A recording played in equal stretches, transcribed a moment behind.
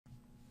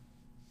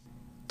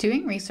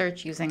Doing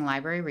research using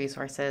library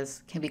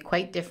resources can be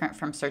quite different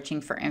from searching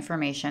for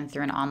information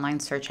through an online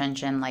search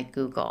engine like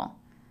Google.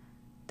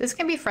 This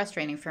can be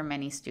frustrating for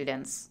many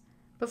students,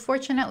 but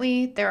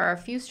fortunately, there are a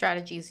few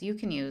strategies you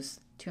can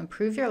use to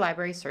improve your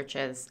library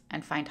searches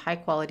and find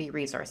high-quality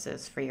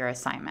resources for your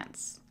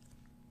assignments.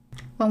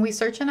 When we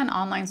search in an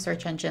online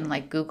search engine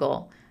like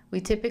Google,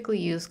 we typically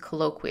use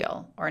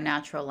colloquial or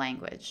natural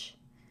language.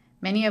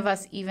 Many of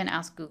us even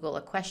ask Google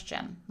a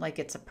question, like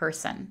it's a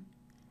person.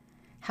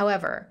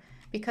 However,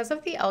 because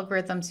of the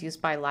algorithms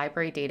used by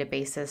library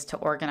databases to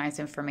organize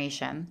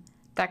information,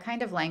 that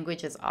kind of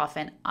language is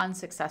often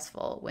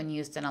unsuccessful when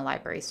used in a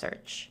library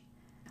search.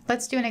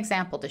 Let's do an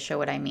example to show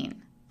what I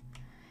mean.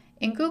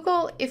 In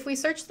Google, if we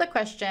search the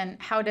question,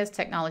 "How does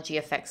technology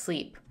affect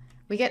sleep?"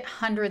 we get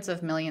hundreds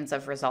of millions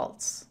of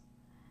results.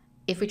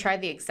 If we try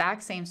the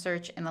exact same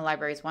search in the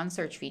library's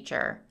OneSearch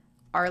feature,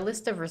 our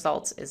list of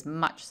results is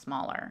much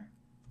smaller.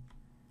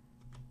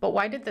 But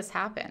why did this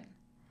happen?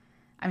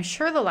 I'm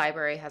sure the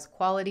library has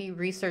quality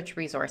research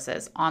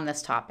resources on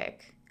this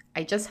topic.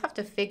 I just have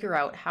to figure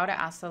out how to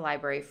ask the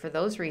library for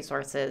those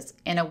resources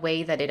in a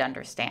way that it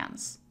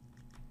understands.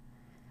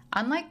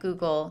 Unlike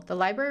Google, the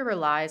library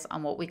relies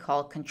on what we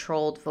call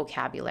controlled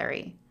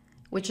vocabulary,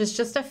 which is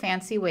just a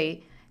fancy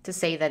way to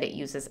say that it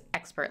uses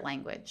expert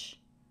language.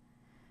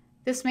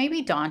 This may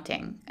be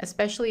daunting,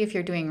 especially if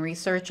you're doing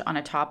research on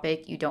a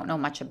topic you don't know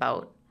much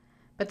about,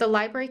 but the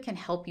library can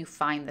help you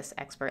find this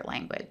expert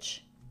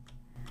language.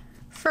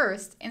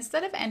 First,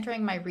 instead of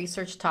entering my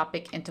research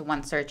topic into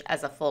OneSearch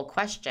as a full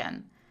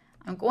question,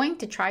 I'm going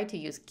to try to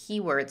use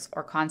keywords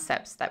or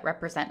concepts that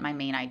represent my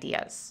main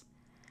ideas.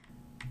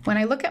 When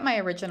I look at my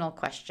original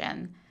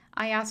question,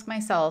 I ask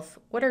myself,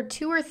 what are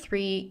 2 or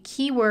 3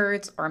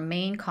 keywords or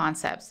main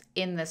concepts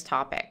in this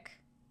topic?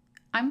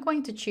 I'm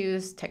going to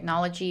choose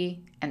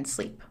technology and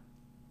sleep.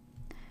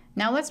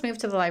 Now let's move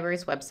to the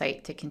library's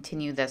website to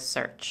continue this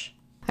search.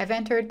 I've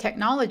entered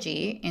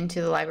technology into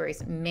the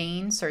library's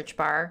main search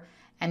bar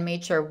and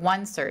made sure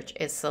OneSearch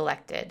is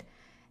selected.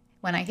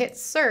 When I hit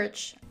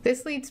search,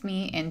 this leads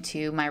me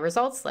into my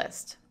results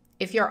list.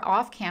 If you're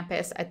off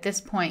campus, at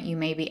this point you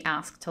may be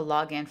asked to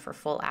log in for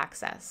full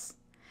access.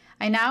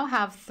 I now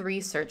have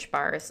 3 search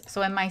bars,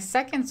 so in my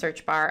second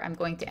search bar, I'm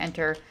going to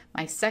enter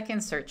my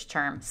second search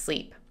term,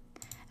 sleep,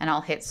 and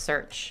I'll hit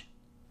search.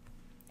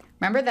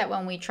 Remember that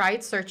when we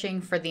tried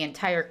searching for the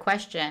entire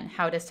question,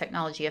 how does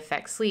technology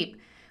affect sleep,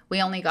 we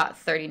only got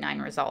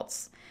 39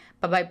 results.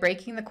 But by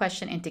breaking the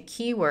question into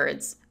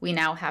keywords, we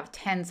now have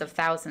tens of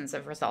thousands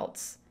of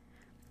results.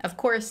 Of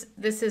course,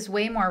 this is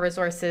way more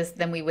resources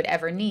than we would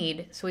ever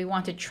need, so we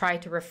want to try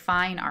to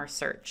refine our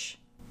search.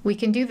 We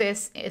can do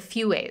this a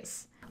few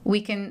ways.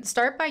 We can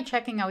start by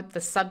checking out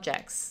the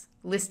subjects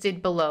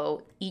listed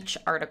below each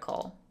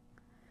article.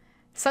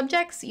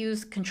 Subjects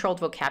use controlled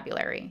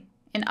vocabulary.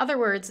 In other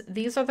words,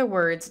 these are the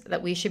words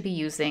that we should be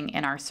using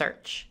in our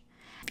search.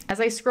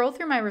 As I scroll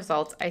through my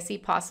results, I see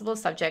possible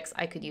subjects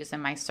I could use in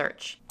my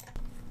search.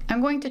 I'm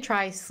going to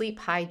try sleep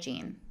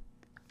hygiene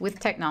with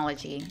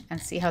technology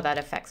and see how that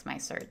affects my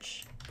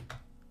search.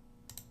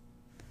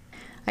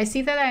 I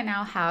see that I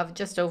now have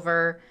just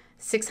over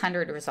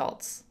 600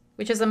 results,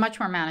 which is a much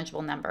more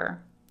manageable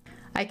number.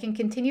 I can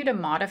continue to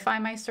modify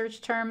my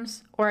search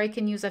terms, or I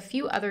can use a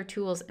few other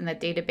tools in the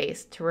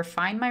database to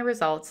refine my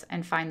results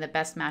and find the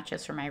best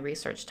matches for my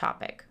research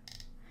topic.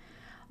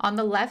 On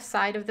the left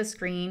side of the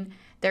screen,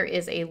 there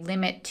is a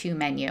Limit To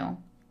menu.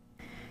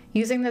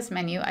 Using this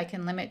menu, I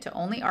can limit to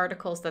only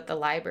articles that the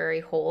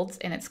library holds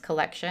in its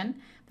collection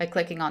by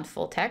clicking on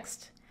full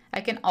text. I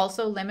can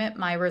also limit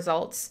my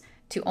results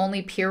to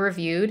only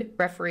peer-reviewed,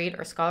 refereed,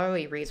 or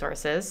scholarly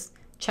resources.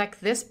 Check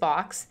this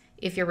box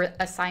if your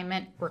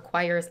assignment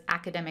requires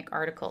academic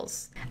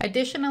articles.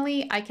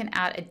 Additionally, I can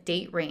add a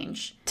date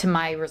range to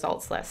my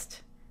results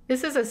list.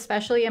 This is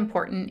especially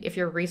important if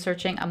you're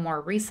researching a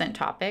more recent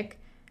topic,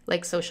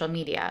 like social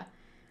media.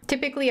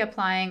 Typically,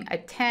 applying a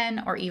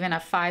 10 or even a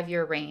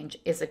 5-year range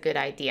is a good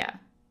idea.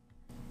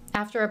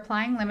 After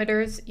applying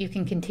limiters, you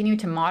can continue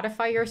to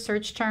modify your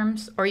search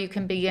terms, or you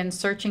can begin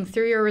searching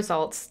through your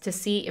results to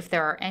see if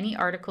there are any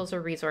articles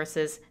or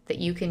resources that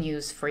you can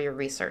use for your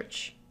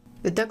research.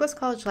 The Douglas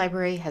College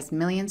Library has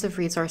millions of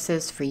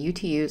resources for you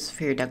to use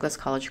for your Douglas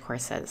College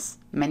courses,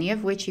 many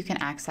of which you can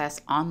access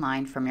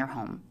online from your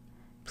home.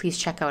 Please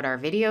check out our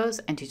videos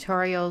and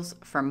tutorials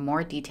for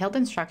more detailed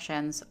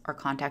instructions or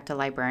contact a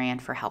librarian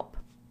for help.